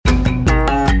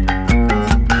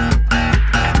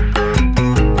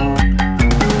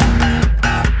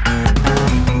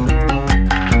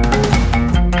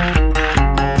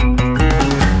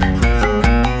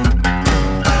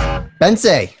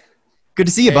Bensei, good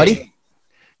to see you, buddy. Hey,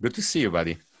 good to see you,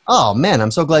 buddy. Oh man,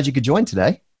 I'm so glad you could join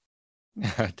today.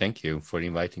 Thank you for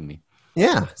inviting me.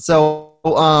 Yeah, so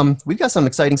we've got some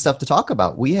exciting stuff to talk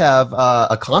about. We have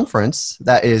a conference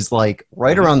that is like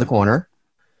right hmm around the corner.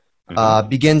 hmm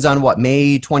Begins on what,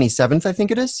 May 27th, I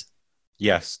think it is.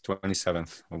 Yes,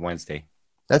 27th of Wednesday.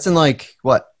 That's in like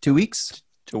what, 2 weeks?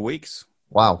 2 weeks.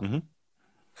 Wow. hmm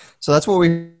So that's what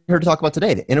we're here to talk about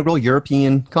today, the Integral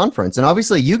European Conference. And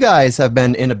obviously, you guys have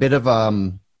been in a bit of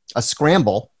a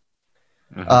scramble,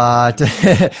 hmm a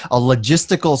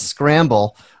logistical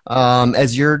scramble,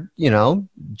 as you're,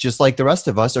 just like the rest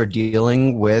of us, are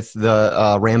dealing with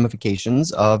the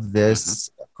ramifications of hmm this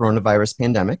coronavirus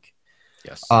pandemic.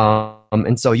 Yes.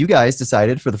 And so you guys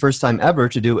decided for the first time ever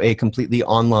to do a completely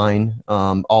online,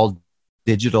 all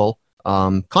digital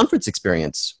conference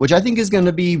experience, which I think is going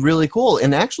to be really cool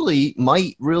and actually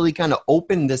might really kind of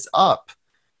open this up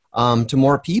to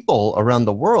more people around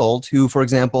the world who, for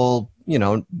example,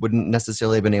 wouldn't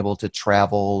necessarily have been able to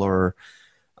travel or,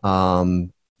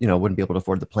 wouldn't be able to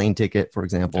afford the plane ticket, for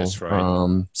example. That's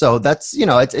right. So that's,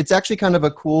 it's actually kind of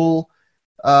a cool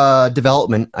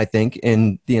development, I think,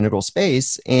 in the integral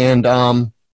space. And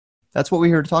that's what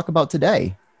we're here to talk about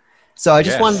today. So I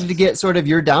just Yes. wanted to get sort of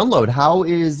your download. How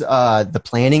is the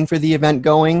planning for the event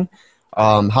going?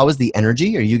 How is the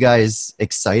energy? Are you guys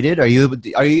excited? Are you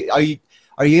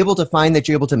able to find that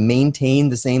you're able to maintain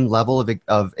the same level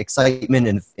of excitement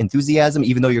and enthusiasm,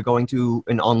 even though you're going to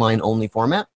an online only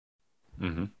format?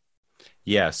 hmm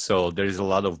Yeah, so there is a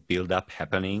lot of build-up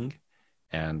happening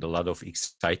and a lot of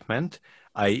excitement.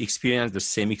 I experienced the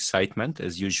same excitement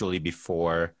as usually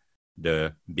before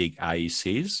the big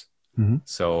IECs. Mm-hmm.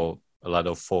 So a lot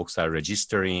of folks are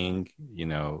registering.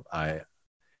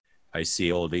 I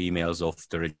see all the emails of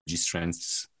the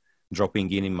registrants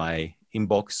dropping in my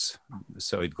inbox.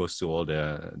 So it goes to all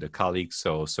the colleagues.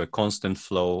 So a constant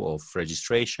flow of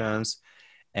registrations,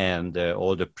 and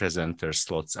all the presenter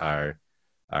slots are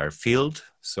filled.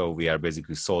 So we are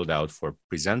basically sold out for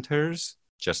presenters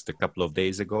just a couple of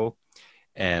days ago.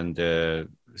 And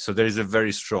so there is a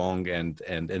very strong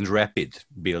and rapid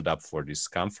build up for this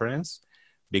conference,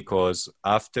 because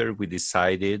after we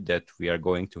decided that we are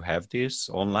going to have this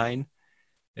online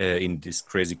in this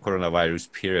crazy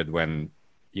coronavirus period, when,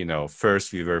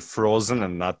 first we were frozen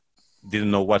and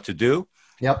didn't know what to do.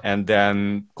 Yep. And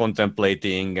then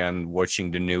contemplating and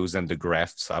watching the news and the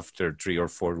graphs after 3 or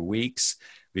 4 weeks,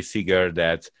 we figured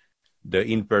that the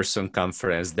in-person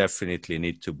conference definitely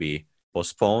need to be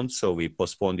postponed. So we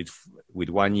postponed it with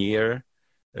 1 year,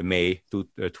 May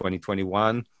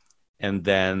 2021. And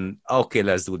then, okay,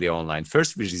 let's do the online.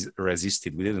 First, we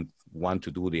resisted. We didn't want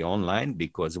to do the online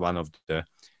because one of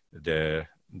the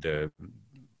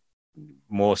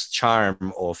most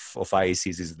charm of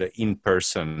IECs is the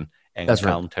in-person That's right.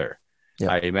 encounter.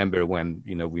 Yeah. I remember when,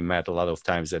 we met a lot of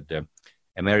times at the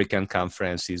American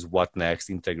conferences, What Next,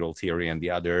 Integral Theory, and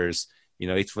the others.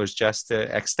 It was just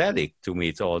ecstatic to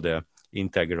meet all the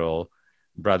integral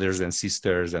brothers and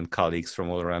sisters and colleagues from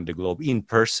all around the globe in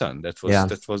person. That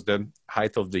was the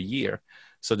height of the year.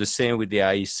 So the same with the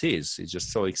IECs. It's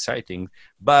just so exciting.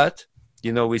 But,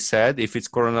 we said if it's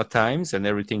Corona times and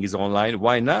everything is online,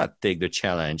 why not take the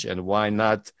challenge and why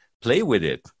not play with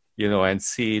it, and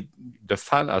see the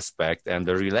fun aspect and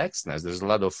the relaxedness. There's a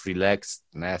lot of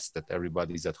relaxedness that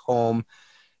everybody's at home,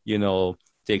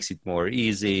 takes it more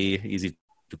easy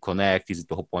to connect, easy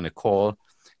to hop on a call.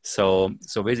 So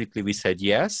basically we said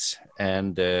yes.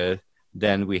 And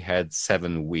then we had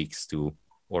 7 weeks to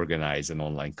organize an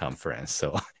online conference.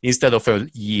 So instead of a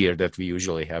year that we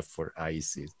usually have for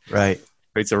IEC, Right.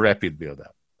 it's a rapid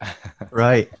build-up.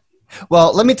 Right.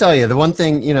 Well, let me tell you, the one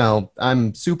thing,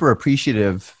 I'm super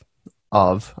appreciative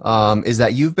of is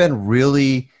that you've been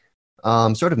really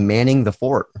sort of manning the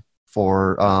fort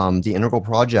for the Integral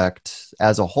project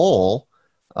as a whole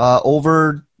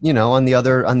over, on the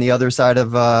other side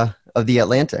of the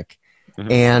Atlantic. Mhm.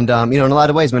 And, in a lot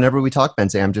of ways, whenever we talk,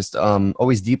 Bensei, I'm just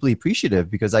always deeply appreciative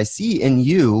because I see in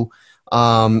you,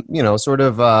 sort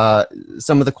of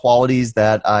some of the qualities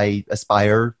that I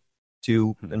aspire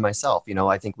to in myself.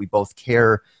 I think we both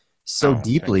care so Thank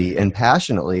deeply you. and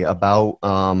passionately about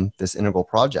this Integral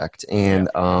project. And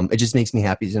it just makes me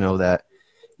happy to know that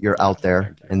you're out there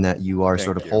Thank you. and that you are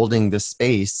sort of Thank you. holding this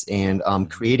space and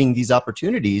creating these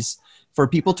opportunities for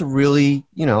people to really,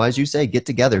 as you say, get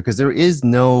together, because there is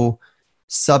no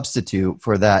substitute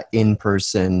for that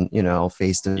in-person,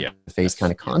 face-to-face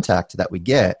kind of contact that we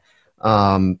get.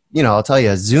 I'll tell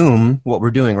you, Zoom, what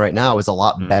we're doing right now is a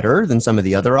lot better than some of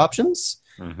the other options.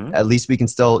 Mhm. At least we can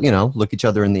still, look each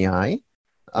other in the eye.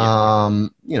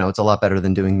 You know, it's a lot better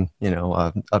than doing, you know,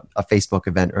 a Facebook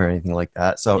event or anything like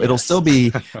that. So it'll still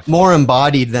be more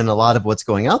embodied than a lot of what's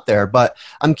going out there. But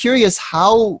I'm curious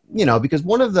how, you know, because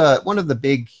one of the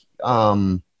big,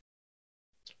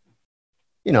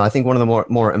 you know, I think one of the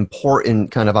more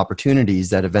important kind of opportunities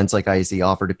that events like IEC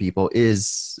offer to people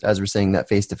is, as we're saying, that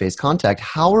face-to-face contact.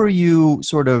 How are you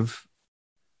sort of,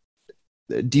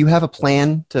 do you have a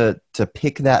plan to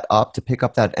pick that up, to pick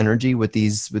up that energy with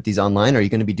these online? Are you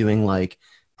going to be doing like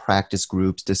practice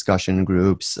groups, discussion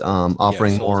groups,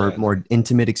 offering more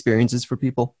intimate experiences for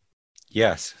people?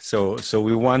 Yes. So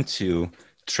we want to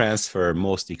transfer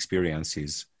most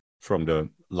experiences from the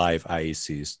live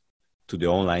IECs to the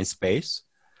online space.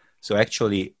 So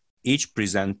actually, each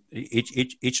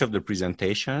of the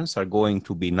presentations are going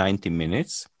to be 90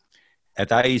 minutes. At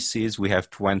IECs, we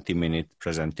have 20-minute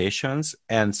presentations,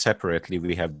 and separately,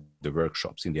 we have the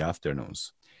workshops in the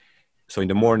afternoons. So in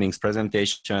the mornings,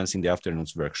 presentations, in the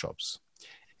afternoons, workshops.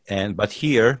 But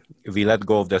here, we let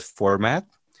go of that format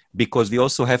because we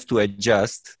also have to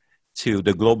adjust to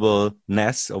the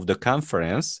globalness of the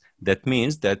conference. That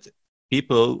means that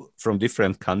people from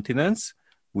different continents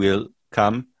will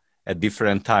come at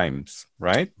different times,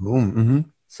 right? Mm-hmm.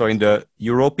 So in the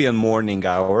European morning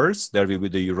hours, there will be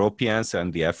the Europeans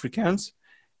and the Africans.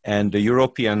 And the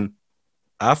European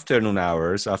afternoon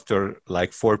hours, after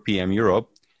like 4 p.m. Europe,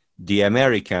 the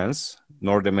Americans,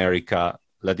 North America,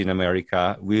 Latin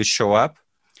America, will show up.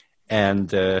 And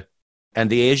the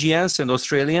Asians and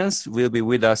Australians will be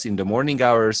with us in the morning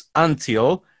hours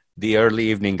until the early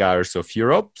evening hours of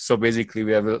Europe. So basically,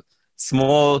 we have a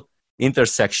small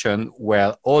intersection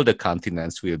where all the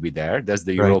continents will be there. That's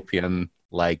the European,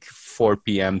 like 4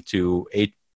 p.m. to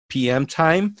 8 p.m.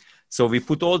 time. So we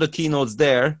put all the keynotes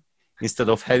there instead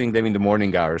of having them in the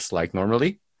morning hours like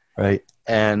normally. Right.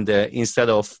 And instead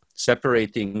of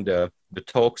separating the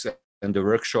talks and the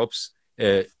workshops,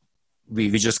 we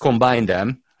just combine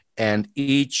them. And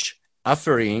each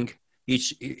offering,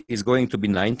 each is going to be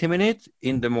 90 minutes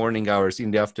in the morning hours,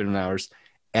 in the afternoon hours.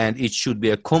 And it should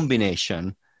be a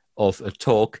combination of a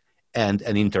talk and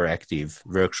an interactive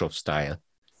workshop style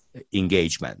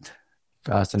engagement.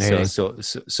 Fascinating.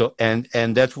 So and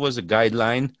that was a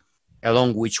guideline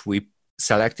along which we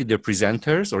selected the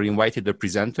presenters or invited the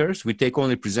presenters. We take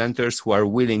only presenters who are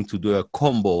willing to do a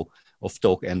combo of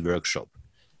talk and workshop.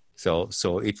 So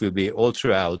it will be all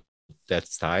throughout that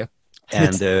style.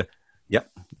 And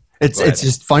it's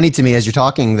just funny to me as you're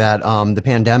talking that the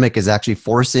pandemic is actually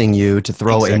forcing you to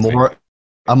throw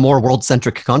a more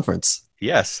world-centric conference.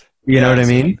 Yes. You know what I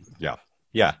mean?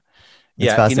 Yeah.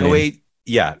 In a way,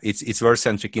 it's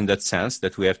world-centric in that sense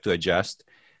that we have to adjust.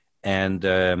 And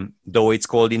though it's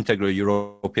called Integral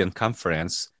European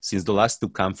Conference, since the last two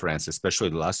conferences, especially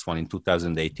the last one in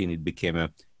 2018, it became a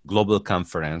global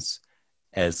conference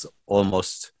as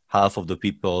almost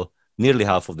nearly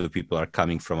half of the people are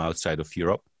coming from outside of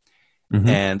Europe. Mm-hmm.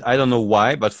 And I don't know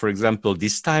why, but for example,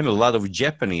 this time a lot of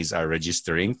Japanese are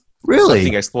registering. Really?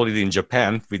 Something exploded in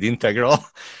Japan with Integral.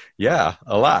 Yeah,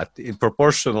 a lot.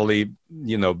 Proportionally,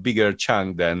 bigger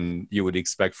chunk than you would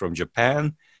expect from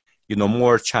Japan.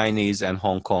 More Chinese and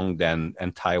Hong Kong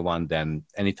and Taiwan than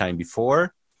any time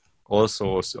before.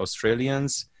 Also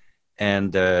Australians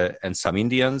and some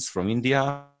Indians from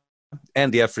India.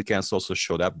 And the Africans also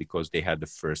showed up because they had the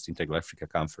first Integral Africa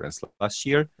conference last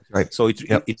year. Right. So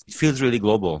it feels really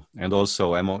global. And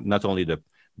also not only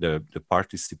the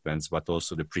participants, but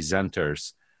also the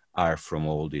presenters are from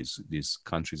all these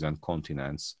countries and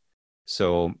continents.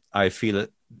 So I feel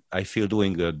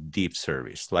doing a deep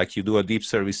service, like you do a deep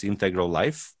service Integral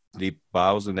Life, deep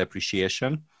bows and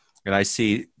appreciation. And I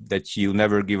see that you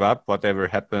never give up. Whatever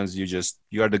happens,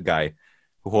 you are the guy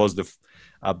who holds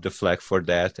up the flag for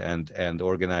that and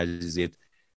organizes it.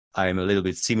 I'm a little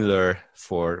bit similar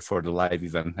for the live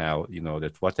event now,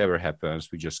 that whatever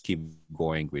happens, we just keep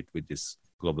going with this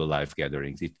global live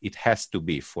gatherings. It has to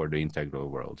be for the integral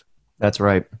world. That's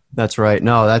right.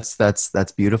 No,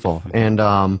 that's beautiful. And,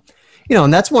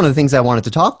 and that's one of the things I wanted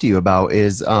to talk to you about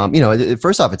is,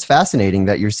 first off, it's fascinating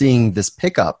that you're seeing this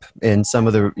pickup in some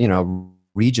of the,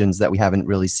 regions that we haven't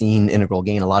really seen Integral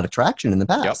gain a lot of traction in the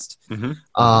past. Yep.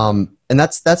 Mm-hmm. And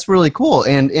that's really cool.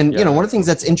 And one of the things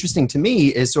that's interesting to me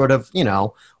is sort of,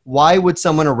 why would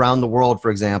someone around the world,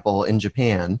 for example, in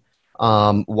Japan,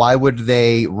 why would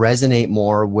they resonate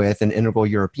more with an Integral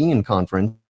European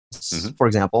conference, mm-hmm. for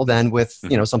example, than with,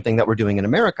 something that we're doing in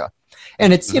America?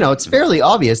 And it's, it's fairly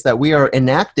obvious that we are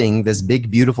enacting this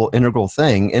big, beautiful Integral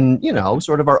thing in,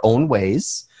 sort of our own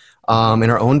ways. In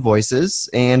our own voices,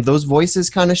 and those voices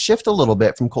kind of shift a little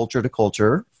bit from culture to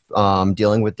culture,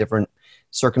 dealing with different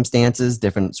circumstances,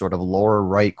 different sort of lower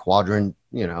right quadrant,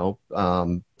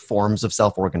 forms of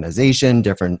self-organization,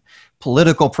 different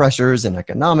political pressures and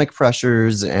economic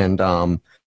pressures. And, and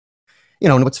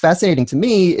what's fascinating to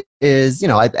me is,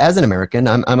 as an American,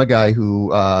 I'm a guy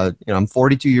who, I'm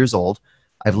 42 years old.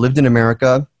 I've lived in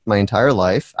America my entire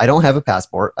life. I don't have a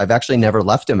passport. I've actually never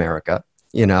left America,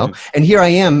 and here I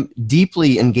am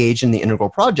deeply engaged in the Integral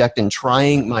Project and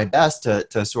trying my best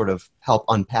to sort of help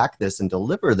unpack this and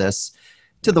deliver this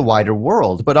to the wider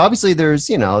world. But obviously there's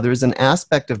an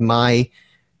aspect of my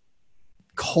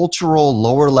cultural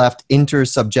lower left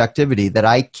intersubjectivity that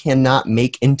I cannot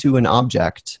make into an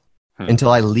object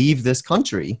until I leave this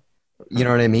country, you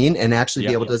know what I mean? And actually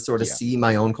be able to sort of see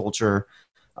my own culture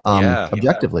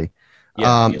objectively.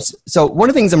 So one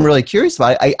of the things I'm really curious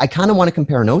about, I kind of want to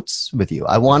compare notes with you.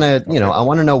 I want to, I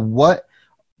want to know, what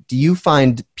do you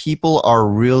find people are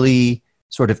really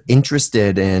sort of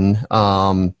interested in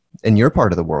your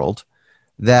part of the world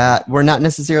that we're not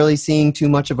necessarily seeing too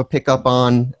much of a pickup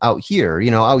on out here?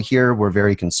 Out here, we're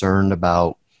very concerned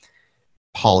about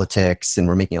politics, and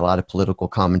we're making a lot of political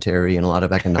commentary and a lot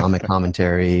of economic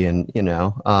commentary, and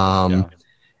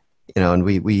and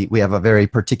we have a very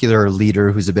particular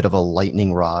leader who's a bit of a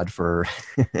lightning rod for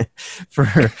for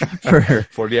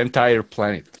the entire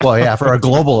planet. Well, yeah, for our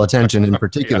global attention in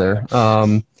particular.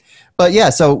 But yeah,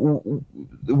 so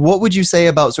what would you say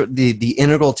about sort of the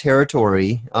integral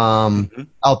territory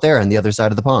out there on the other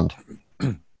side of the pond?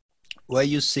 Well,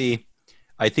 you see,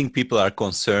 I think people are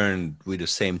concerned with the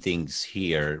same things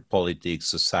here: politics,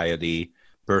 society,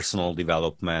 personal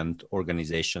development,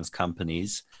 organizations,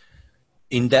 companies.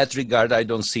 In that regard, I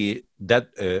don't see that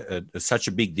such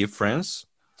a big difference.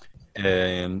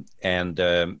 And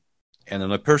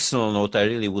on a personal note, I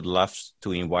really would love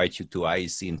to invite you to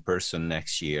IEC in person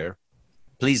next year.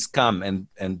 Please come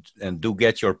and do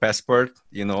get your passport,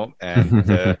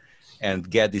 and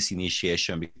get this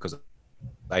initiation, because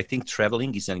I think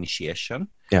traveling is an initiation.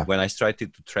 Yeah. When I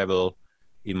started to travel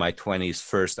in my 20s,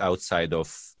 first outside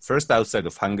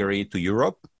of Hungary to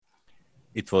Europe,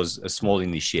 it was a small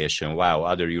initiation. Wow,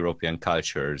 other European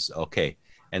cultures. Okay.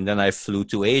 And then I flew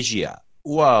to Asia.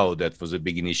 Wow, that was a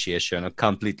big initiation, a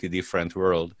completely different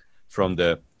world from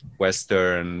the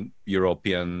Western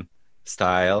European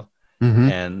style.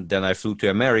 And then I flew to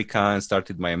America and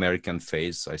started my American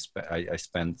phase.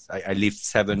 I lived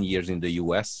 7 years in the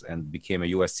US and became a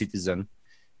US citizen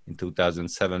in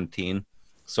 2017.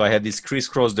 So I had this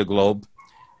crisscross the globe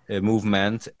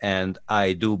movement, and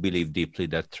I do believe deeply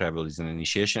that travel is an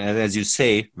initiation. And as you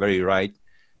say, very right,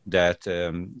 that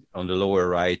on the lower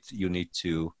right, you need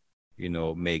to,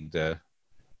 make the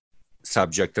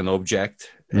subject an object,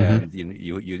 and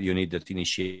you need that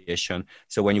initiation.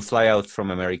 So when you fly out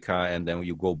from America and then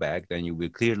you go back, then you will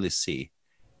clearly see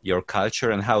your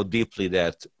culture and how deeply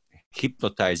that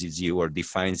hypnotizes you or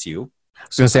defines you. I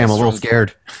was going to say, I'm a little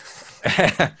scared.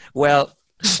 Well,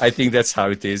 I think that's how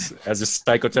it is. As a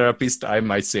psychotherapist, I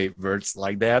might say words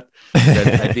like that.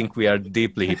 That I think we are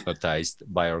deeply hypnotized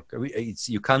by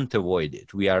you can't avoid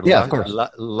it. We are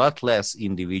a lot less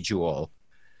individual.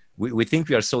 We think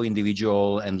we are so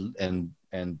individual and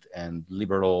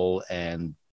liberal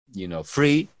and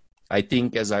free, I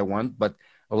think, as I want, but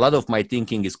a lot of my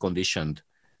thinking is conditioned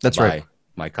by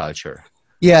my culture.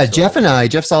 Yeah, so, Jeff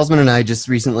Salzman and I just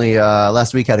recently,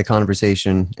 last week, had a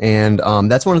conversation, and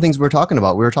that's one of the things we were talking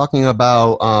about. We were talking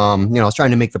about, I was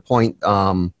trying to make the point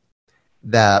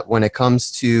that when it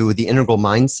comes to the integral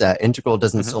mindset, integral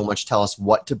doesn't so much tell us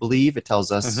what to believe, it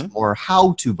tells us more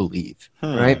how to believe,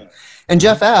 right? And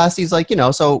Jeff asked, he's like,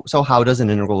 so how does an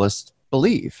integralist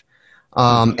believe?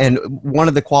 And one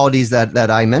of the qualities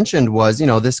that I mentioned was,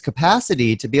 this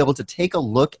capacity to be able to take a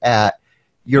look at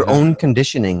your own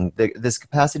conditioning, this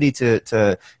capacity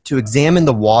to examine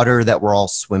the water that we're all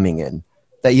swimming in,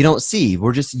 that you don't see,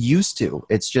 we're just used to.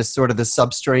 It's just sort of the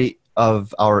substrate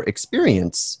of our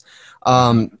experience.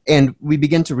 And we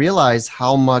begin to realize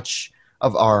how much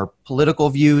of our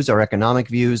political views, our economic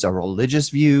views, our religious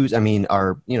views,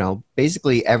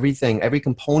 basically everything, every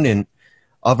component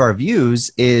of our views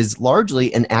is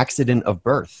largely an accident of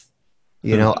birth.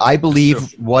 I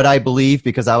believe what I believe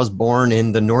because I was born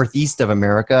in the Northeast of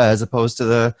America as opposed to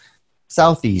the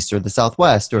Southeast or the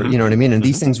Southwest, or, you know what I mean? And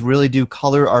these things really do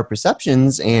color our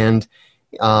perceptions, and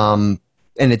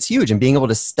it's huge. And being able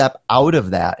to step out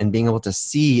of that and being able to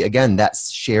see, again, that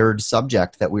shared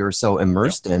subject that we were so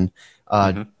immersed in,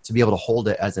 to be able to hold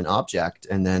it as an object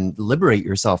and then liberate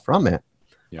yourself from it,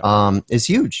 is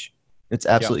huge. It's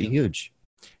absolutely huge.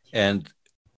 And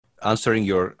answering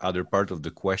your other part of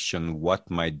the question, what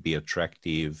might be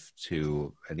attractive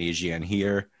to an Asian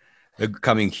here?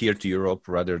 coming here to Europe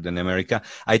rather than America.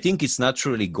 I think it's not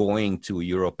really going to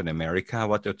Europe and America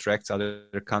what attracts other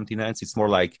continents. It's more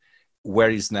like,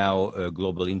 where is now a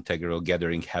global integral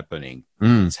gathering happening?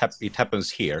 It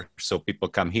happens here, so people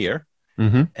come here.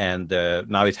 And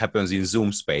now it happens in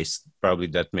Zoom space. Probably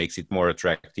that makes it more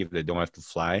attractive. They don't have to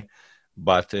fly.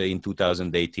 But in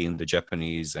 2018, the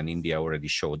Japanese and India already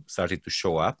started to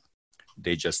show up.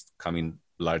 They just come in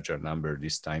larger number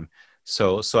this time.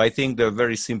 So I think the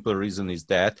very simple reason is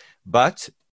that. But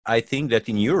I think that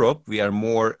in Europe, we are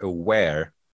more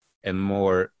aware and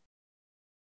more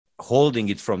holding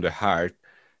it from the heart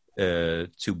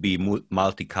to be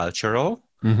multicultural.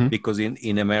 Because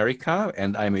in America,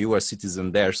 and I'm a US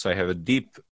citizen there, so I have a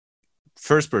deep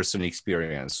first-person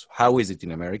experience. How is it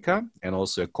in America? And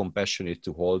also compassionately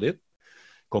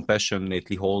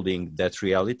holding that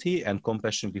reality and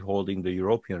compassionately holding the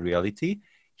European reality.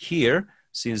 Here,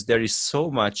 since there is so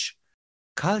much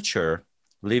culture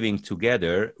living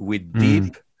together with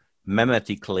deep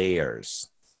memetic layers,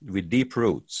 with deep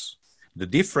roots. The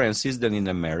difference is that in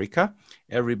America,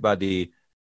 everybody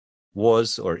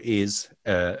was or is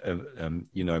a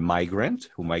migrant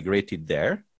who migrated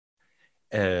there.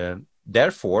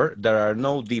 Therefore, there are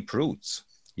no deep roots.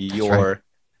 There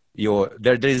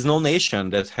is no nation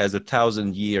that has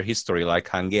 1,000-year history like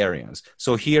Hungarians.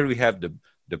 So here we have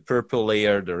the purple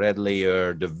layer, the red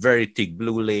layer, the very thick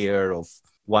blue layer of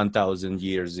 1,000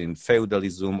 years in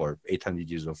feudalism or 800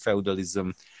 years of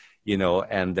feudalism,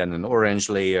 and then an orange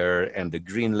layer and the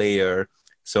green layer.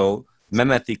 So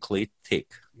memetically thick,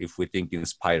 if we think in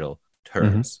spiral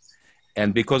terms.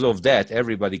 And because of that,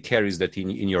 everybody carries that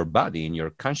in your body, in your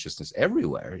consciousness,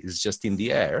 everywhere. It's just in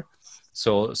the air.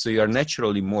 So you are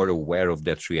naturally more aware of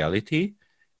that reality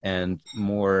and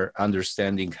more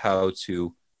understanding how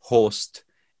to host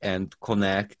and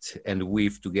connect and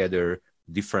weave together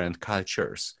different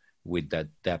cultures with that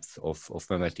depth of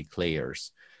memetic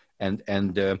layers. And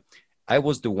I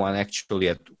was the one actually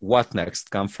at What Next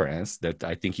conference that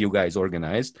I think you guys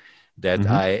organized, that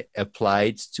I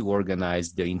applied to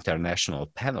organize the international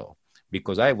panel,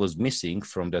 because I was missing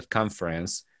from that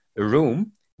conference a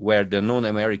room where the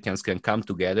non-Americans can come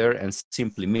together and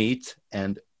simply meet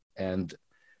and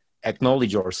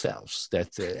acknowledge ourselves.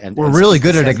 We're really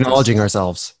good at acknowledging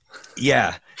ourselves.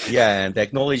 Yeah, and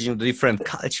acknowledging the different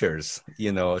cultures,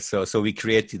 So we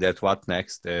created that What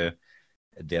Next,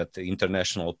 that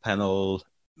international panel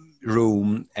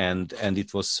room, and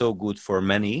it was so good for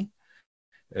many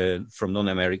from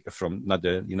non-America, from not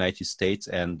the United States,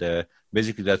 and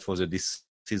basically that was a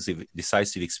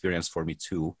decisive experience for me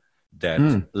too,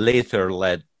 that later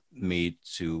led me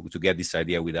to get this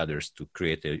idea with others to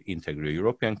create an integral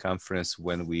European conference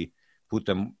when we put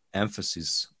an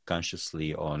emphasis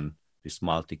consciously on this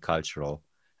multicultural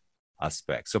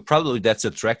aspect. So probably that's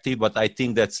attractive, but I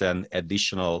think that's an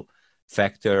additional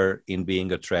factor in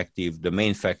being attractive. The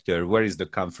main factor, where is the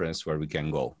conference where we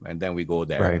can go? And then we go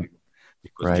there. Right.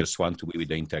 Because we just want to be with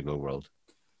the integral world.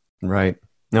 Right.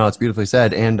 No, it's beautifully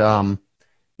said. And,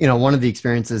 one of the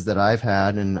experiences that I've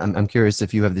had, and I'm curious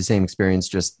if you have the same experience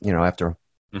just, after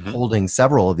holding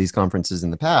several of these conferences in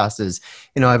the past, is,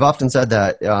 I've often said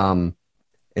that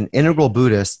an integral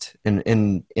Buddhist and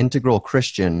an integral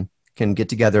Christian can get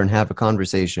together and have a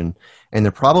conversation, and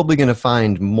they're probably going to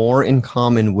find more in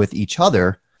common with each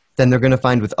other than they're going to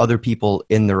find with other people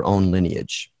in their own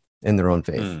lineage, in their own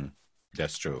faith.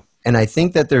 That's true. And I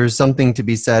think that there's something to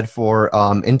be said for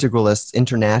integralists,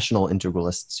 international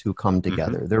integralists who come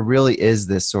together. There really is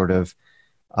this sort of,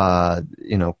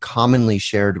 commonly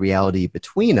shared reality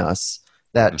between us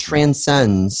that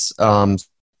transcends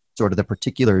sort of the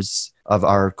particulars of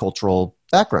our cultural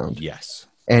background. Yes.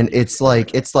 And it's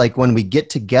like when we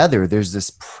get together, there's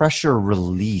this pressure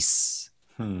release.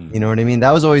 You know what I mean?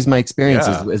 That was always my experience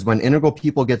is when integral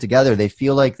people get together, they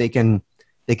feel like they can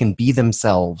be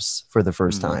themselves for the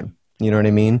first time. You know what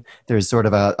I mean? There's sort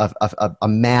of a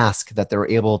mask that they're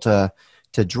able to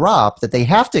drop that they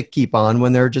have to keep on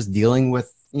when they're just dealing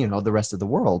with, the rest of the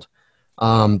world.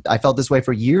 I felt this way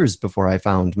for years before I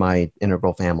found my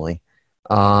integral family.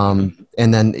 And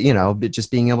then,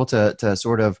 just being able to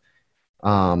sort of,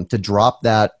 to drop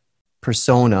that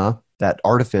persona, that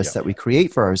artifice that we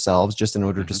create for ourselves just in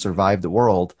order to survive the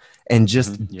world and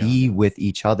just be with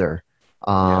each other.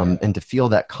 And to feel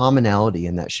that commonality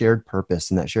and that shared purpose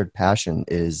and that shared passion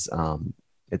is,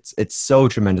 it's so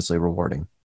tremendously rewarding.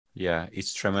 Yeah,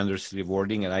 it's tremendously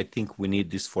rewarding. And I think we need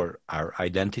this for our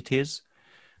identities.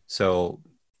 So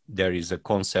there is a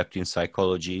concept in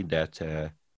psychology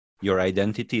that your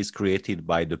identity is created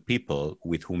by the people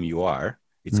with whom you are.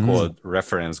 It's called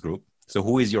reference group. So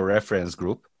who is your reference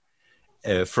group?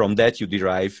 From that, you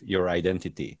derive your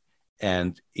identity.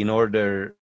 And in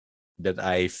order that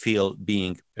I feel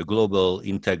being a global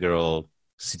integral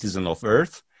citizen of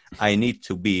Earth, I need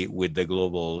to be with the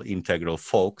global integral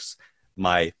folks,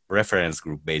 my reference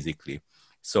group, basically.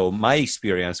 So my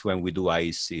experience when we do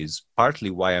ICE is partly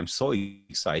why I'm so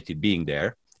excited being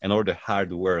there, and all the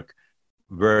hard work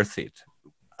worth it.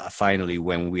 Finally,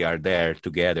 when we are there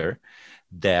together,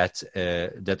 that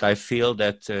I feel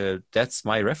that that's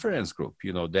my reference group.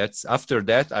 That's after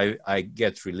that I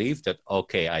get relief that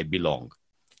okay, I belong.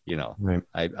 Right.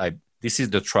 I this is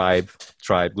the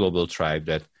global tribe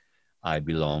that I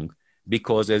belong,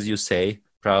 because as you say,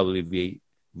 probably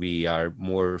we are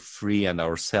more free and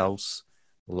ourselves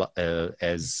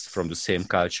as from the same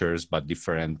cultures but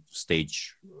different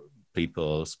stage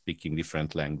people speaking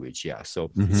different language. Yeah,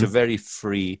 so it's a very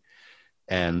free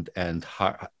and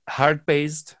heart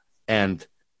based and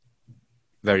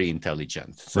very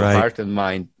intelligent. So Right. heart and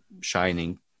mind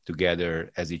shining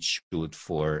together as it should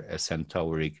for a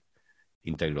centauric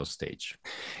integral stage.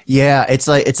 Yeah, it's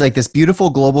like this beautiful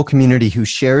global community who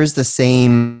shares the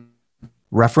same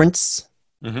reference,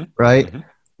 right?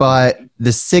 But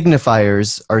the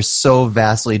signifiers are so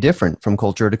vastly different from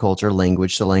culture to culture,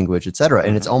 language to language, et cetera.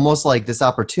 And it's almost like this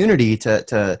opportunity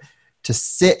to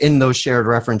sit in those shared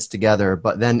reference together,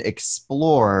 but then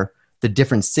explore the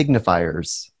different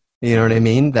signifiers, you know what I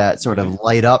mean? That sort of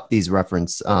light up these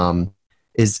reference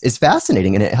is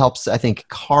fascinating. And it helps, I think,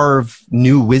 carve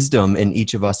new wisdom in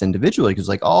each of us individually. Because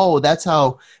like, oh, that's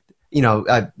how,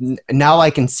 now I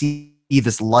can see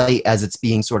this light as it's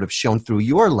being sort of shown through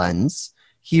your lens.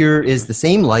 Here is the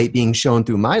same light being shown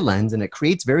through my lens, and it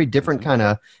creates very different kind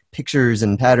of pictures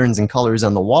and patterns and colors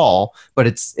on the wall. But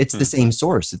it's the same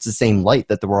source. It's the same light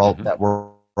that we're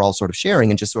all sort of sharing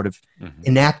and just sort of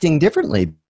enacting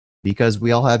differently, because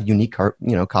we all have unique,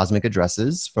 cosmic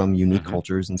addresses from unique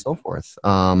cultures and so forth.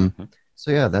 So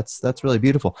yeah, that's really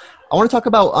beautiful. I want to talk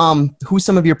about who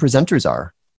some of your presenters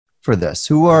are for this.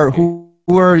 Who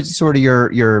are sort of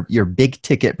your big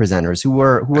ticket presenters? Who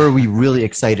are we really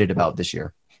excited about this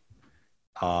year?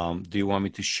 Do you want me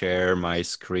to share my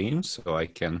screen so I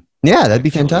can? Yeah, that'd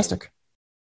be fantastic.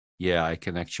 Yeah, I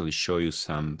can actually show you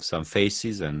some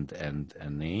faces and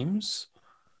names.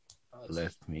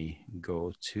 Let me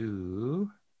go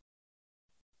to.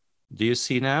 Do you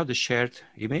see now the shared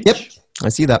image? Yep, I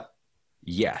see that.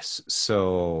 Yes.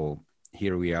 So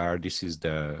here we are. This is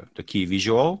the key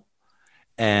visual.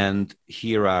 And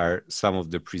here are some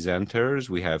of the presenters.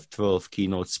 We have 12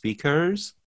 keynote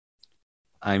speakers.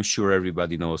 I'm sure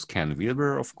everybody knows Ken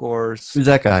Wilber, of course. Who's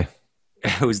that guy?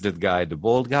 Who's that guy? The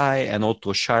bald guy. And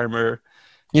Otto Scharmer.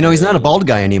 He's not a bald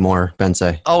guy anymore, Bence.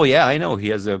 Oh yeah, I know. He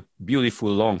has a beautiful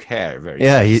long hair. Very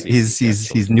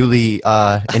he's newly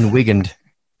enwiggened.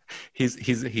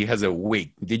 He has a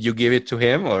wig. Did you give it to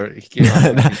him or?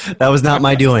 That was not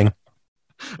my doing.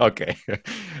 Okay.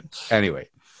 Anyway.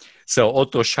 So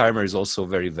Otto Scharmer is also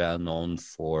very well known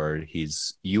for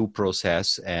his U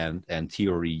process and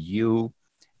theory U,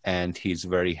 and he's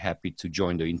very happy to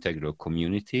join the integral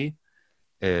community.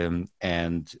 And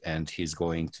he's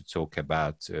going to talk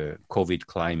about COVID,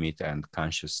 climate, and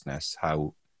consciousness,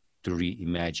 how to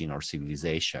reimagine our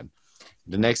civilization.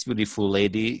 The next beautiful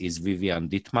lady is Vivian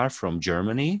Dittmar from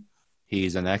Germany. He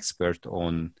is an expert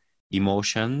on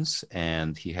emotions,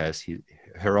 and he has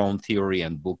her own theory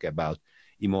and book about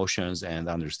emotions and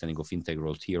understanding of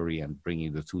integral theory and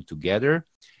bringing the two together.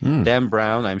 Dan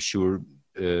Brown, I'm sure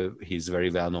he's very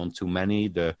well known to many,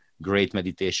 the great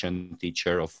meditation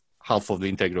teacher of half of the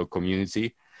integral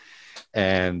community,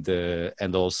 and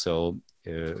also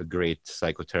a great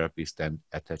psychotherapist and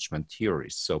attachment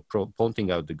theorist. So pointing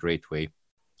out the great way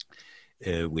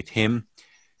with him.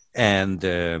 And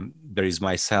there is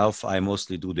myself. I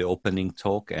mostly do the opening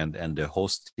talk and the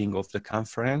hosting of the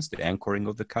conference, the anchoring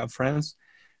of the conference.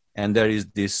 And there is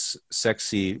this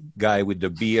sexy guy with the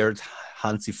beard,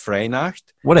 Hansi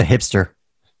Freinacht. What a hipster.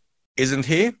 Isn't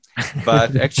he?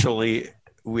 But actually,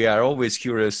 we are always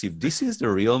curious if this is the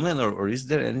real man or is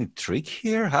there any trick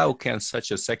here? How can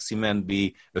such a sexy man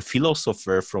be a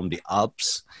philosopher from the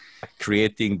Alps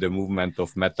creating the movement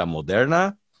of Meta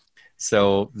Moderna?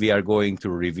 So we are going to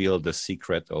reveal the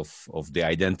secret of the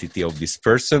identity of this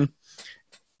person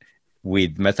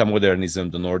with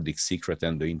Metamodernism, the Nordic Secret,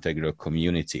 and the Integral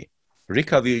Community.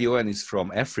 Rika Viljoen is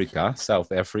from Africa,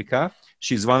 South Africa.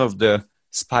 She's one of the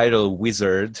spiral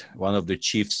wizard, one of the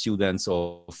chief students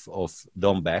of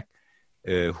Don Beck,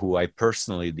 who I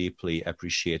personally deeply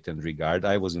appreciate and regard.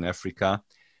 I was in Africa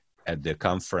at the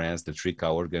conference that Rika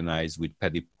organized with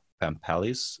Paddy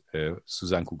Pampalis,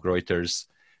 Susan Cook-Reuters'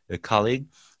 colleague.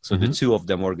 So the two of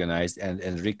them organized, and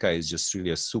Enrica is just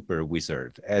really a super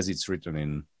wizard, as it's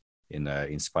written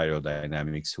in Spiral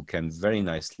Dynamics, who can very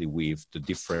nicely weave the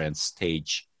different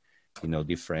stage,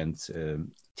 different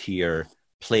tier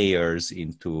players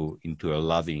into a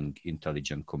loving,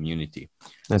 intelligent community.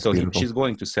 That's so beautiful. She's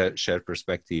going to share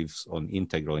perspectives on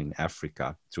Integral in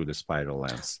Africa through the Spiral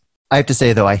lens. I have to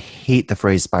say, though, I hate the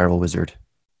phrase spiral wizard.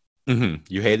 Mm-hmm.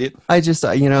 You hate it? I just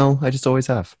always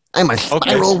have. I'm a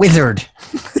spiral wizard.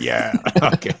 Yeah.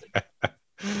 Okay.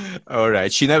 All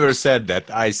right. She never said that.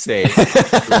 I say it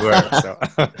to her, so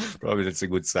probably that's a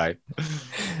good sign.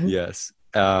 Yes.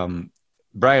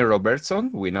 Brian Robertson,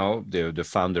 we know the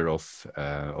founder of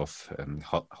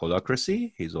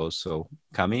Holacracy. He's also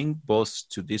coming both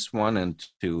to this one and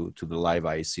to the live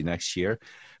IC next year.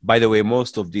 By the way,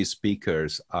 most of these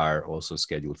speakers are also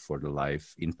scheduled for the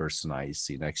live in-person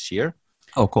IC next year.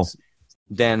 Oh, cool.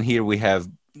 Then here we have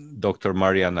Dr.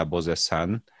 Mariana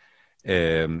Bozesan,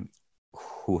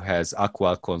 who has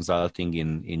Aqua Consulting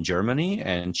in Germany,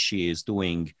 and she is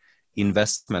doing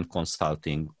investment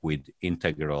consulting with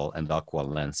Integral and Aqua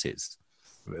lenses.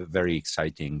 Very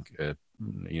exciting,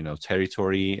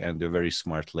 territory, and a very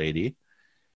smart lady.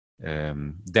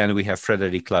 Then we have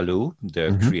Frederic Laloux,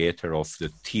 the creator of the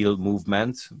Teal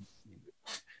movement,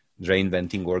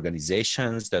 Reinventing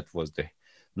Organizations. That was the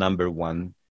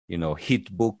 #1,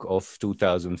 hit book of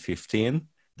 2015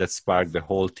 that sparked the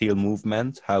whole Teal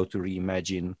movement, how to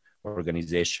reimagine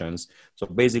organizations. So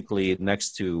basically,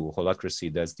 next to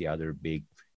Holacracy, that's the other big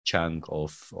chunk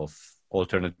of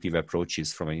alternative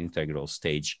approaches from an integral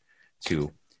stage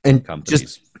to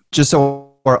companies. Just so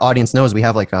our audience knows, we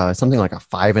have something like a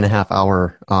 5.5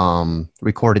 hour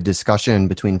recorded discussion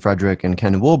between Frederick and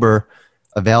Ken Wilber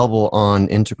available on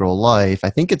Integral Life. I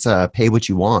think it's a pay what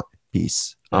you want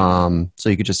piece. So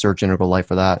you could just search Integral Life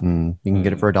for that, and you can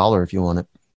get it for $1 if you want it.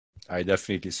 I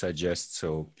definitely suggest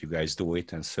so you guys do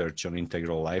it and search on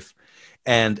Integral Life.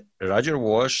 And Roger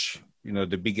Walsh,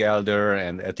 the big elder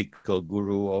and ethical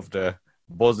guru of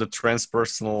both the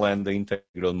transpersonal and the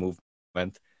integral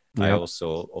movement. Yep. I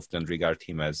also often regard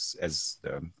him as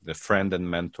the friend and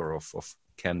mentor of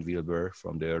Ken Wilber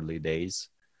from the early days.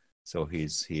 So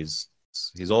he's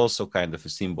also kind of a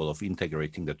symbol of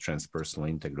integrating the transpersonal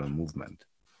integral movement.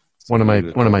 So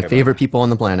one of my favorite people on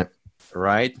the planet.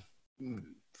 Right.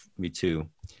 Me too.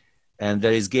 And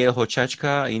there is Gail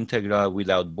Hochachka, Integral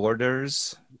Without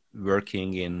Borders,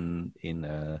 working in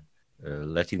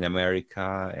Latin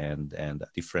America and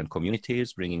different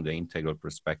communities, bringing the integral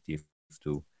perspective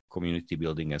to community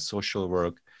building and social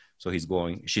work. So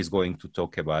she's going to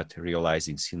talk about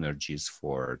realizing synergies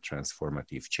for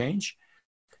transformative change.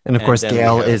 And of course,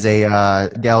 Gail is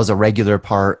a regular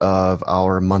part of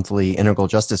our monthly Integral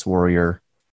Justice Warrior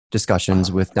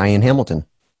discussions with Diane Hamilton.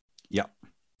 Yeah.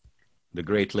 The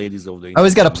great ladies of the... I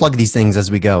always got to plug these things as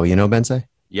we go, Bensai?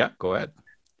 Yeah, go ahead.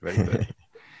 Very good.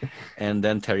 And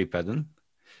then Terry Pedden.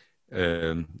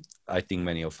 I think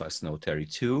many of us know Terry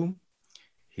too.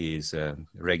 He's a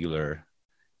regular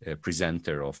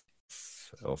presenter of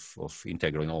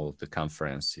Integral in all of the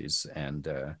conferences, and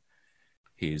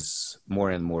he's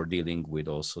more and more dealing with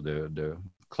also the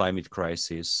climate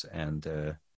crisis and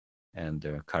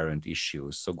current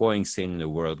issues. So Going Sane in the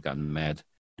World Gone Mad,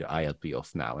 the ILP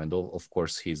of now. And of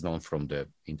course, he's known from the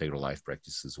Integral Life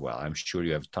practice as well. I'm sure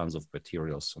you have tons of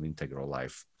materials on Integral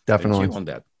Life. Definitely. On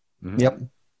that. Mm-hmm.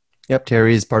 Yep.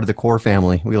 Terry is part of the core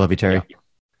family. We love you, Terry.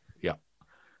 Yeah.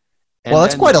 Well,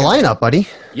 that's quite a lineup, buddy.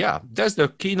 Yeah, that's the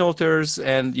keynoters.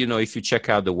 And, if you check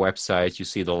out the website, you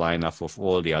see the lineup of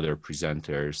all the other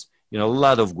presenters. A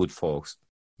lot of good folks.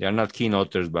 They are not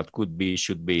keynoters, but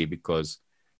should be, because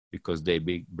they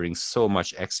bring so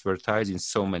much expertise in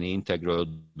so many integral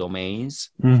domains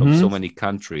from so many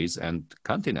countries and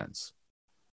continents.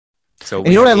 So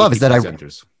and what I love is that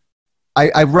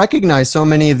I recognize so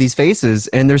many of these faces,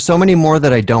 and there's so many more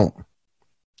that I don't,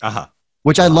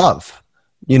 which I love.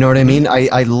 You know what I mean?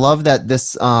 I love that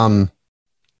this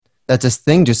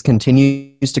thing just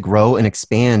continues to grow and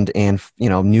expand, and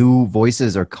new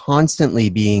voices are constantly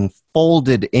being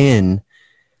folded in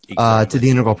to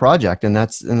the Integral Project, and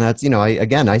that's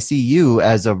I see you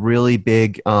as a really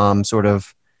big sort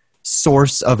of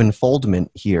source of enfoldment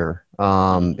here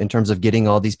in terms of getting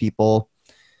all these people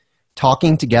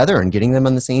talking together and getting them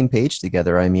on the same page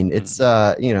together. I mean, it's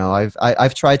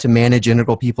I've tried to manage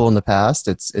integral people in the past.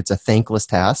 It's a thankless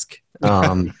task.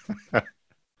 Jeff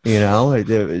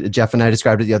and I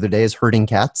described it the other day as herding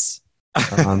cats.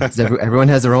 Everyone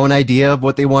has their own idea of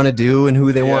what they want to do and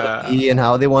who they want to be and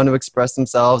how they want to express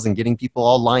themselves, and getting people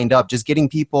all lined up, just getting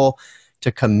people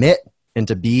to commit and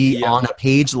to be Yeah. on a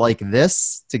page like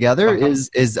this together is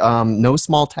no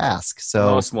small task.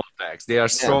 No So small tax. They are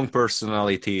yeah, strong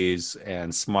personalities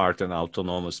and smart and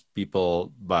autonomous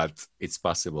people, but it's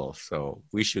possible. So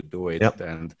we should do it. yep,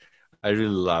 And I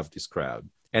really love this crowd.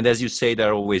 And as you say, there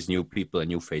are always new people and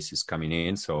new faces coming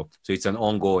in. So it's an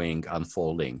ongoing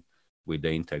unfolding with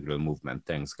the integral movement.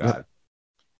 Thanks yep. God.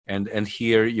 And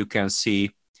here you can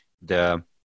see the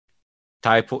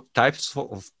types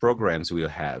of programs we'll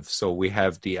have. So we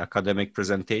have the academic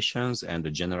presentations and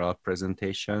the general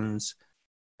presentations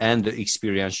and the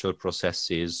experiential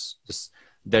processes.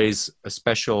 There is a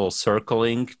special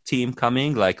circling team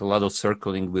coming, like a lot of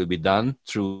circling will be done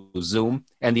through Zoom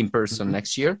and in person Mhm.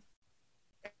 next year.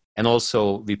 And also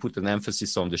we put an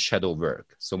emphasis on the shadow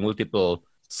work. So multiple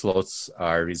slots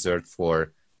are reserved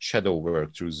for shadow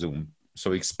work through Zoom.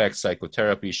 So expect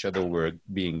psychotherapy, shadow work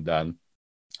being done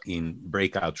in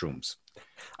breakout rooms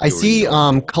I during see those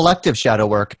moments. collective shadow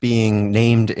work being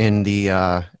named in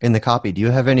the copy. Do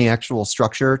you have any actual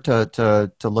structure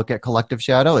to look at collective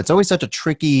shadow? It's always such a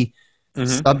tricky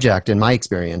Mm-hmm. subject in my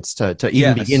experience to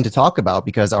even begin Yes. to talk about,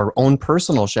 because our own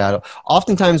personal shadow,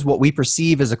 oftentimes what we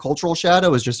perceive as a cultural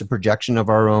shadow is just a projection of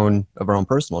our own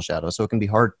personal shadow. So it can be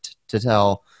hard to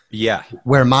tell Yeah,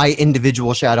 where my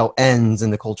individual shadow ends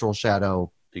and the cultural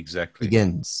shadow exactly.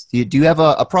 begins. Do you have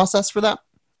a process for that?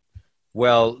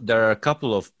 Well, there are a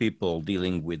couple of people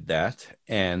dealing with that.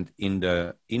 And in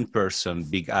the in-person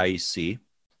Big IEC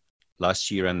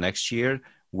last year and next year,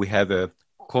 we have a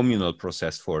communal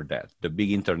process for that, the big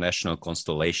international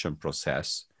constellation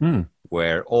process,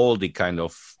 where all the kind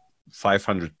of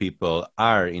 500 people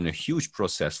are in a huge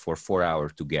process for 4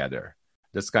 hours together.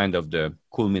 That's kind of the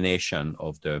culmination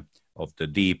of the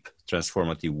deep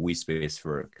transformative WeSpace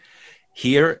work.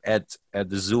 Here at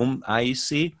the Zoom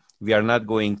IEC, we are not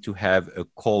going to have a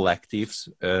collective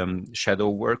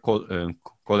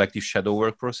collective shadow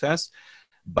work process,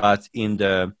 but in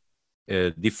the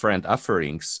different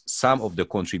offerings, some of the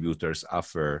contributors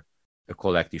offer a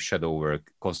collective shadow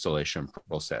work constellation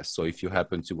process. So if you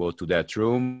happen to go to that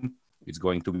room, it's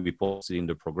going to be posted in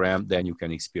the program, then you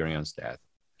can experience that.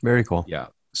 Very cool. Yeah.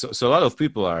 So a lot of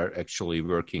people are actually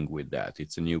working with that.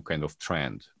 It's a new kind of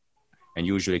trend and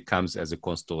usually comes as a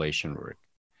constellation work.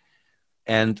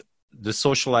 And the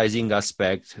socializing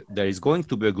aspect, there is going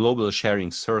to be a global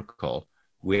sharing circle.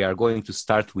 We are going to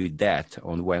start with that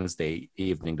on Wednesday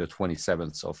evening, the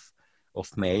 27th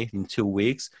of May, in 2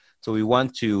 weeks. So we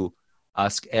want to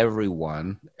ask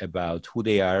everyone about who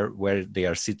they are, where they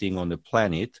are sitting on the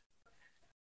planet,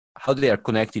 how they are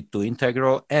connected to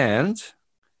Integral, and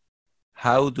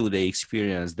how do they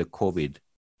experience the COVID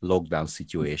lockdown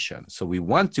situation. So we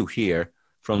want to hear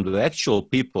from the actual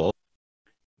people,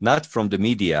 not from the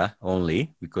media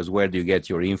only, because where do you get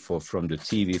your info? From the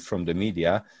TV, from the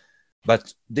media,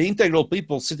 but the integral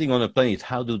people sitting on a planet.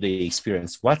 How do they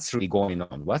experience what's really going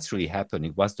on? What's really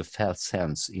happening? What's the felt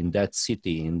sense in that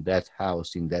city, in that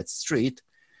house, in that street,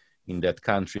 in that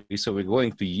country? So we're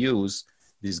going to use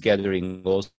this gathering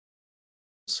also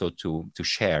to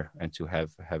share and to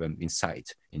have an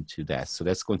insight into that. So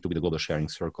that's going to be the global sharing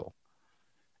circle.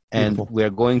 And Beautiful. we're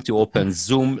going to open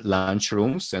Zoom lunch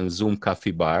rooms and Zoom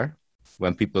coffee bar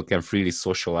when people can freely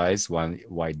socialize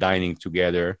while dining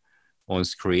together on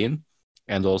screen.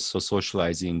 And also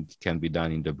socializing can be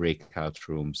done in the breakout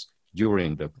rooms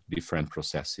during the different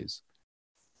processes.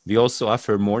 We also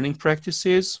offer morning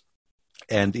practices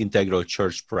and integral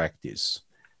church practice.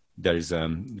 There is a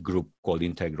group called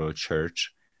Integral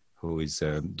Church who is,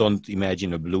 don't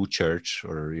imagine a blue church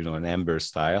or, an amber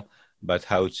style, but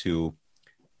how to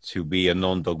be a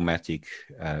non-dogmatic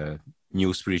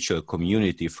new spiritual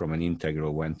community from an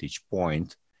integral vantage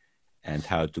point, and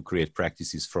how to create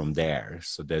practices from there.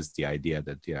 So that's the idea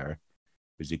that they are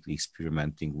basically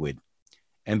experimenting with.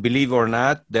 And believe it or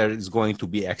not, there is going to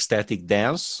be ecstatic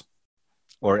dance,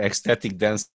 or ecstatic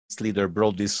dance leader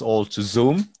brought this all to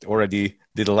Zoom, already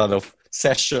did a lot of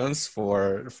sessions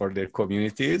for their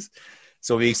communities.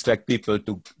 So we expect people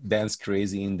to dance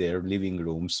crazy in their living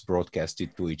rooms, broadcast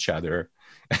it to each other,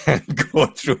 and go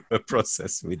through a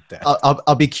process with that.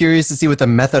 I'll be curious to see what the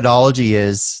methodology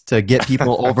is to get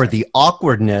people over the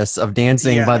awkwardness of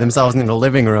dancing by themselves in the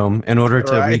living room in order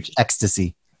to reach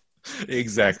ecstasy.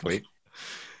 Exactly.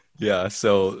 Yeah.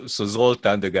 So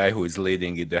Zoltan, the guy who is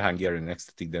leading it, the Hungarian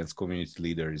ecstatic dance community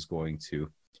leader, is going to.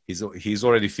 He's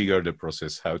already figured the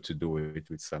process how to do it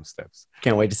with some steps.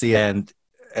 Can't wait to see it.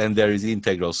 And there is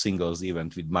integral singles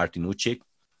event with Martin Ucik.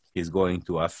 He's going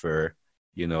to offer,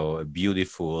 a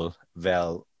beautiful,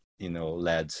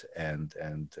 led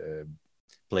and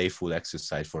playful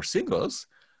exercise for singles,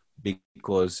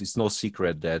 because it's no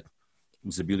secret that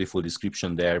it's a beautiful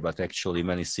description there, but actually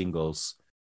many singles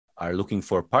are looking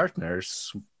for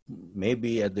partners.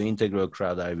 Maybe at the Integral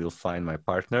crowd, I will find my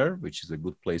partner, which is a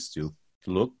good place to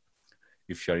look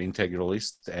if you're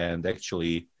integralist. And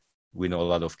actually, we know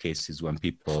a lot of cases when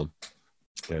people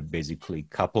basically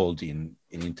coupled in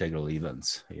integral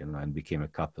events, and became a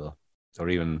couple or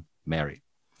even married.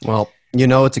 Well,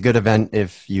 it's a good event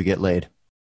if you get laid.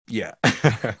 Yeah.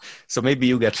 So maybe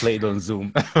you get laid on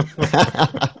Zoom.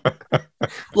 A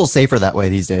little safer that way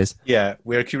these days. Yeah,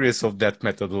 we're curious of that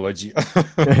methodology.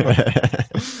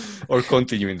 Or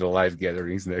continuing the live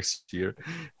gatherings next year.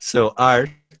 So art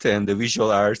and the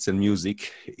visual arts and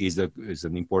music is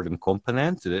an important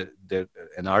component.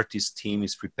 An artist team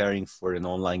is preparing for an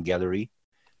online gallery.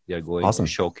 They are going to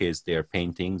showcase their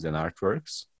paintings and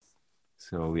artworks.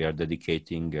 So we are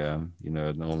dedicating, an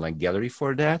online gallery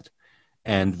for that.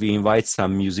 And we invite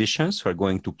some musicians who are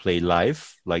going to play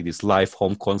live, like these live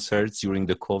home concerts during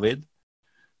the COVID.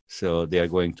 So they are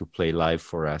going to play live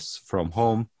for us from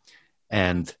home.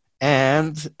 And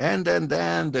then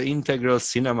the Integral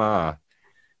Cinema,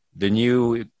 the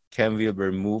new Ken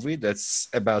Wilber movie that's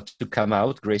about to come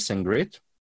out, Grace and Grit.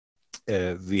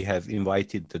 We have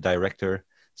invited the director,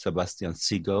 Sebastian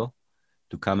Siegel,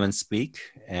 to come and speak.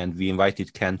 And we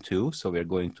invited Ken too. So we're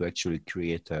going to actually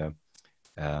create a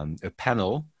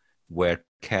panel where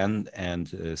Ken and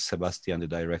Sebastian, the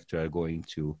director, are going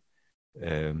to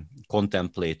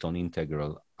contemplate on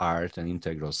integral art and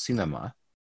integral cinema.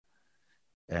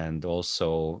 And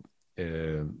also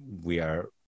we are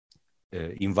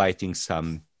inviting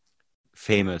some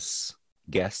famous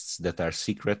guests that are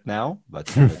secret now,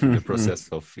 but in the process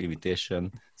of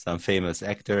invitation, some famous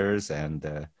actors and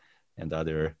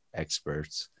other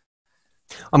experts.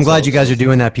 I'm glad you guys are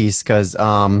doing that piece because,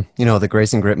 the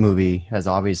Grace and Grit movie has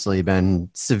obviously been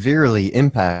severely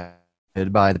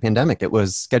impacted by the pandemic. It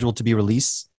was scheduled to be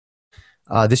released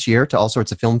this year to all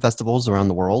sorts of film festivals around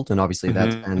the world. And obviously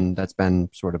that's been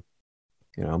sort of,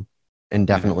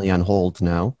 indefinitely on hold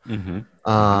now.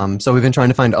 So we've been trying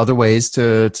to find other ways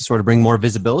to sort of bring more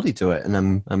visibility to it.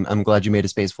 And I'm glad you made a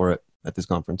space for it at this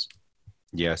conference.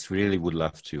 Yes, we really would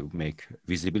love to make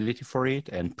visibility for it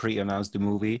and pre-announce the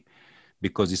movie,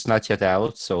 because it's not yet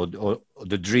out. So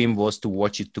the dream was to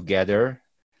watch it together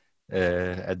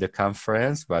at the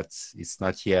conference, but it's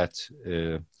not yet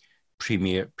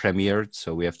premiered.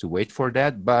 So we have to wait for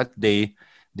that. But they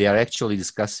are actually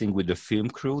discussing with the film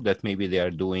crew that maybe they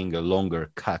are doing a longer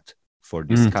cut for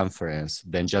this conference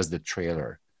than just the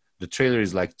trailer. The trailer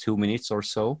is like 2 minutes or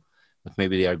so, but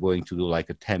maybe they are going to do like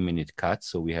a 10-minute cut.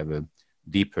 So we have a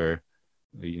deeper,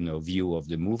 view of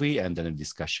the movie and then a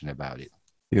discussion about it.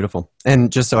 Beautiful.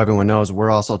 And just so everyone knows, we're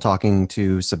also talking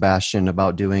to Sebastian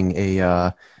about doing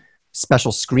a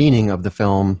special screening of the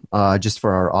film just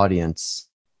for our audience.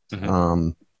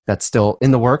 That's still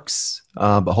in the works,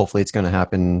 but hopefully it's going to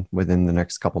happen within the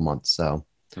next couple months. So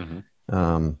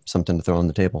something to throw on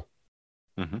the table.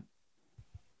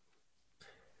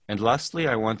 And lastly,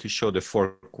 I want to show the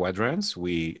 4 quadrants.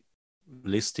 We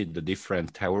listed the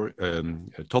different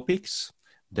topics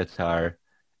that are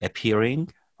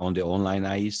appearing on the online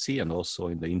IEC and also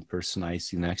in the in-person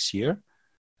IEC next year,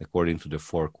 according to the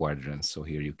 4 quadrants. So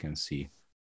here you can see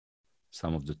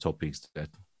some of the topics that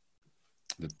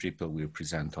people will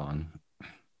present on.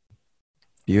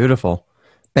 Beautiful.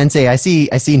 Bensei,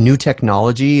 I see new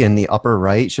technology in the upper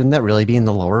right. Shouldn't that really be in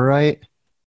the lower right?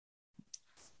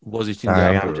 Was it in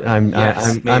the upper right?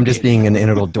 Yes, I'm just being an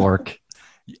integral dork.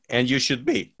 And you should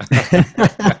be.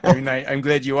 I'm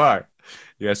glad you are.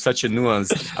 You have such a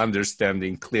nuanced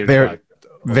understanding, clear cut,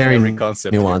 very every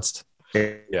concept. Nuanced.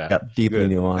 Yeah, deeply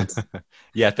nuanced.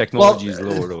 Yeah, technology is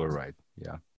lower right.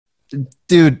 Yeah,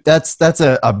 dude, that's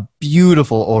a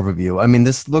beautiful overview. I mean,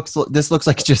 this looks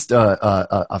like just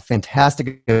a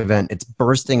fantastic event. It's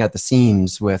bursting at the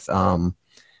seams with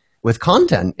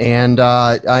content, and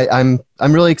I'm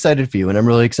really excited for you, and I'm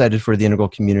really excited for the integral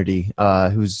community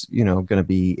who's going to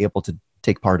be able to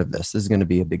take part of this. This is going to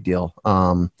be a big deal.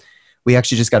 We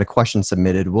actually just got a question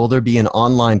submitted. Will there be an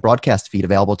online broadcast feed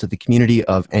available to the community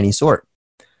of any sort?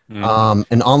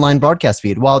 An online broadcast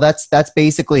feed. Well, that's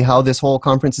basically how this whole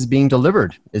conference is being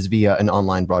delivered, is via an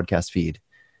online broadcast feed.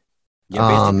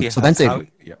 Yeah, so then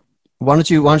why don't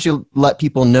you let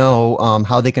people know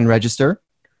how they can register?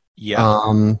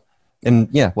 Yeah. And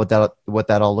what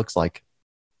that all looks like.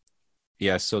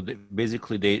 Yeah. So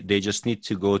basically, they just need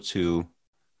to go to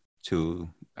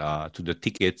the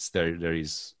tickets.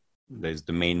 There's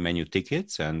the main menu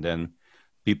tickets, and then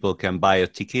people can buy a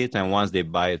ticket. And once they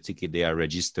buy a ticket, they are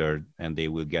registered, and they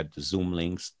will get the Zoom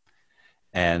links.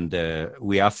 And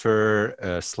we offer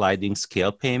a sliding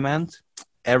scale payment.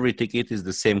 every ticket is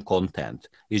the same content.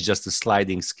 It's just a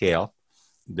sliding scale.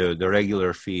 The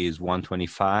regular fee is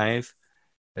 $125.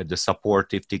 The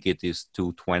supportive ticket is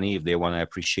 $220 if they want to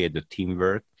appreciate the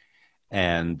teamwork.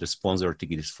 And the sponsor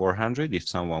ticket is $400 if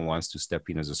someone wants to step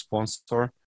in as a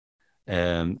sponsor.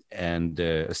 And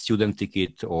a student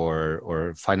ticket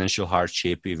or financial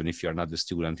hardship, even if you're not the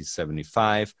student, is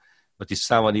 $75. But if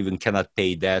someone even cannot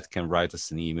pay that, can write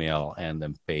us an email and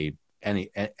then pay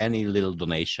any little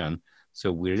donation.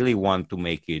 So we really want to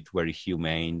make it very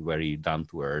humane, very down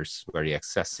to earth, very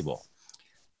accessible.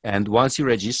 And once you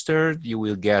register, you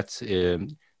will get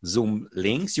Zoom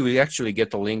links. You will actually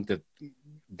get a link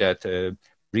that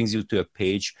brings you to a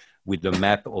page with the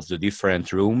map of the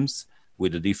different rooms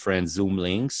with the different Zoom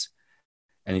links.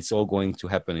 And it's all going to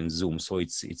happen in Zoom. So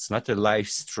it's not a live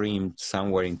stream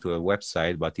somewhere into a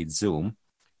website, but it's Zoom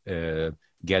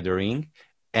gathering.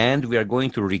 And we are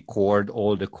going to record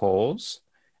all the calls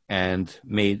and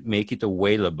make it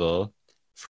available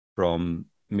from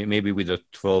maybe with a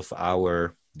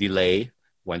 12-hour delay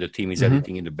when the team is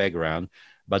editing in the background.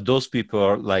 But those people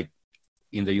are like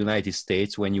in the United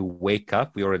States, when you wake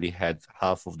up, we already had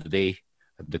half of the day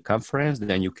at the conference,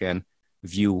 then you can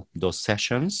view those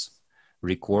sessions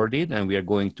recorded, and we are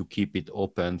going to keep it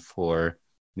open for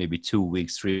maybe 2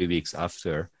 weeks, 3 weeks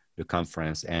after the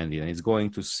conference ended. And it's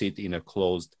going to sit in a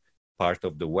closed part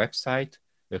of the website,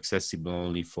 accessible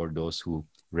only for those who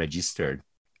registered.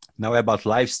 Now about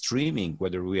live streaming,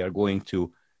 whether we are going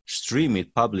to stream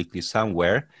it publicly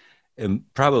somewhere,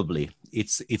 probably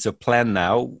it's a plan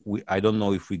now. I don't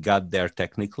know if we got there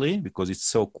technically because it's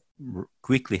so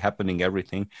quickly happening,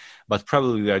 everything, but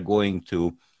probably we are going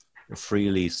to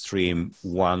freely stream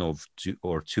one of two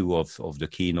of the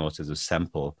keynotes as a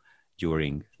sample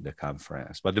during the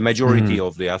conference. But the majority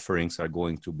of the offerings are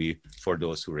going to be for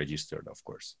those who registered, of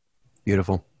course.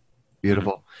 Beautiful.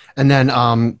 Beautiful. And then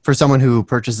for someone who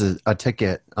purchases a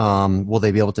ticket, will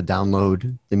they be able to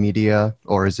download the media,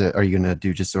 or are you going to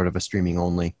do just sort of a streaming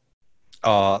only?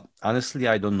 Honestly,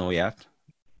 I don't know yet.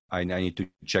 I need to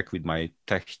check with my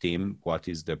tech team what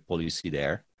is the policy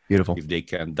there. Beautiful. If they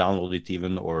can download it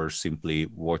even or simply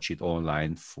watch it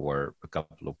online for a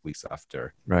couple of weeks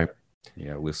after. Right.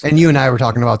 Yeah, we'll see. And you and I were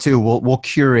talking about too. We'll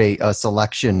curate a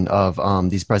selection of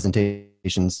these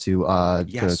presentations to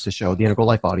show the Integral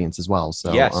Life audience as well.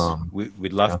 So yes,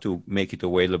 we'd love to make it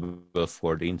available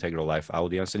for the Integral Life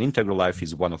audience. And Integral Life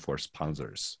is one of our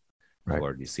sponsors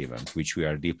for this event, which we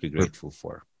are deeply grateful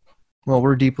for. Well,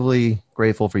 we're deeply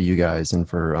grateful for you guys and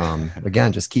for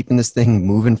again just keeping this thing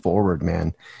moving forward,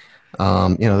 man.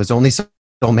 There's only so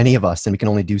many of us, and we can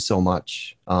only do so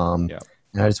much.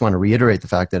 And I just want to reiterate the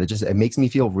fact that it makes me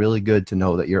feel really good to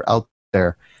know that you're out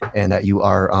there and that you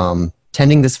are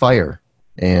tending this fire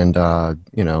and,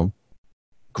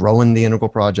 growing the Integral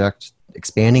Project,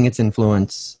 expanding its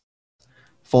influence,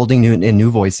 folding in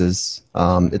new voices.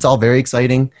 It's all very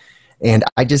exciting. And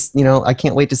I just, I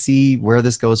can't wait to see where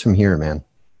this goes from here, man.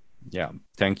 Yeah.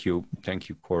 Thank you. Thank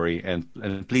you, Corey. And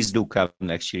please do come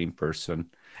next year in person.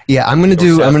 Yeah, I'm going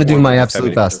to do my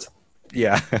absolute best.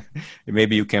 Yeah,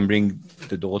 maybe you can bring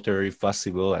the daughter if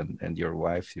possible, and your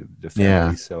wife, the family.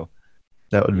 Yeah, so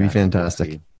that would be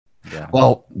fantastic. Yeah.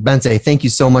 Well, Bence, thank you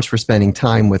so much for spending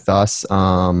time with us.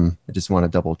 I just want to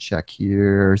double check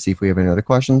here, see if we have any other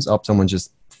questions. Oh, someone's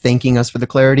just thanking us for the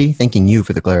clarity, thanking you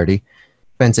for the clarity.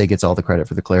 Bence gets all the credit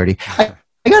for the clarity. I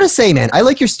gotta say, man, I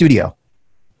like your studio.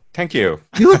 Thank you.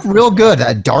 You look real good.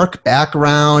 That dark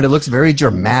background, it looks very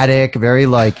dramatic, very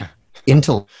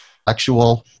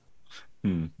intellectual.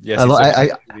 Yes,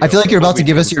 I feel like you're about to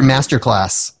give us your master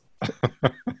class.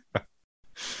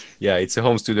 Yeah, it's a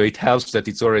home studio. It helps that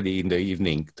it's already in the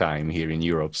evening time here in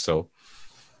Europe. So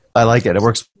I like it. It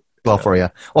works well for you.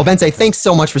 Well, Bence, thanks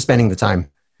so much for spending the time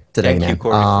today, man. Thank you,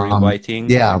 Corey, for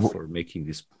inviting. And for making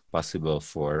this possible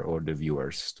for all the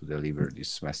viewers to deliver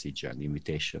this message and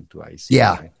invitation to IC.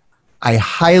 Yeah, I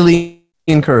highly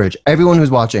encourage everyone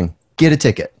who's watching, get a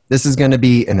ticket. This is going to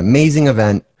be an amazing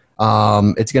event.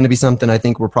 It's going to be something I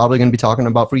think we're probably going to be talking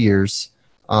about for years.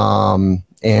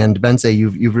 And Bence,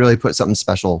 you've really put something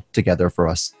special together for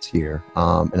us here.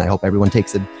 And I hope everyone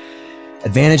takes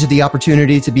advantage of the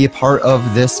opportunity to be a part of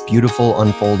this beautiful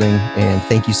unfolding. And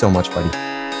thank you so much, buddy.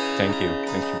 Thank you.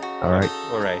 Thank you. All right.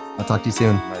 All right. I'll talk to you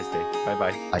soon. Nice day.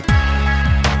 Bye-bye. Bye.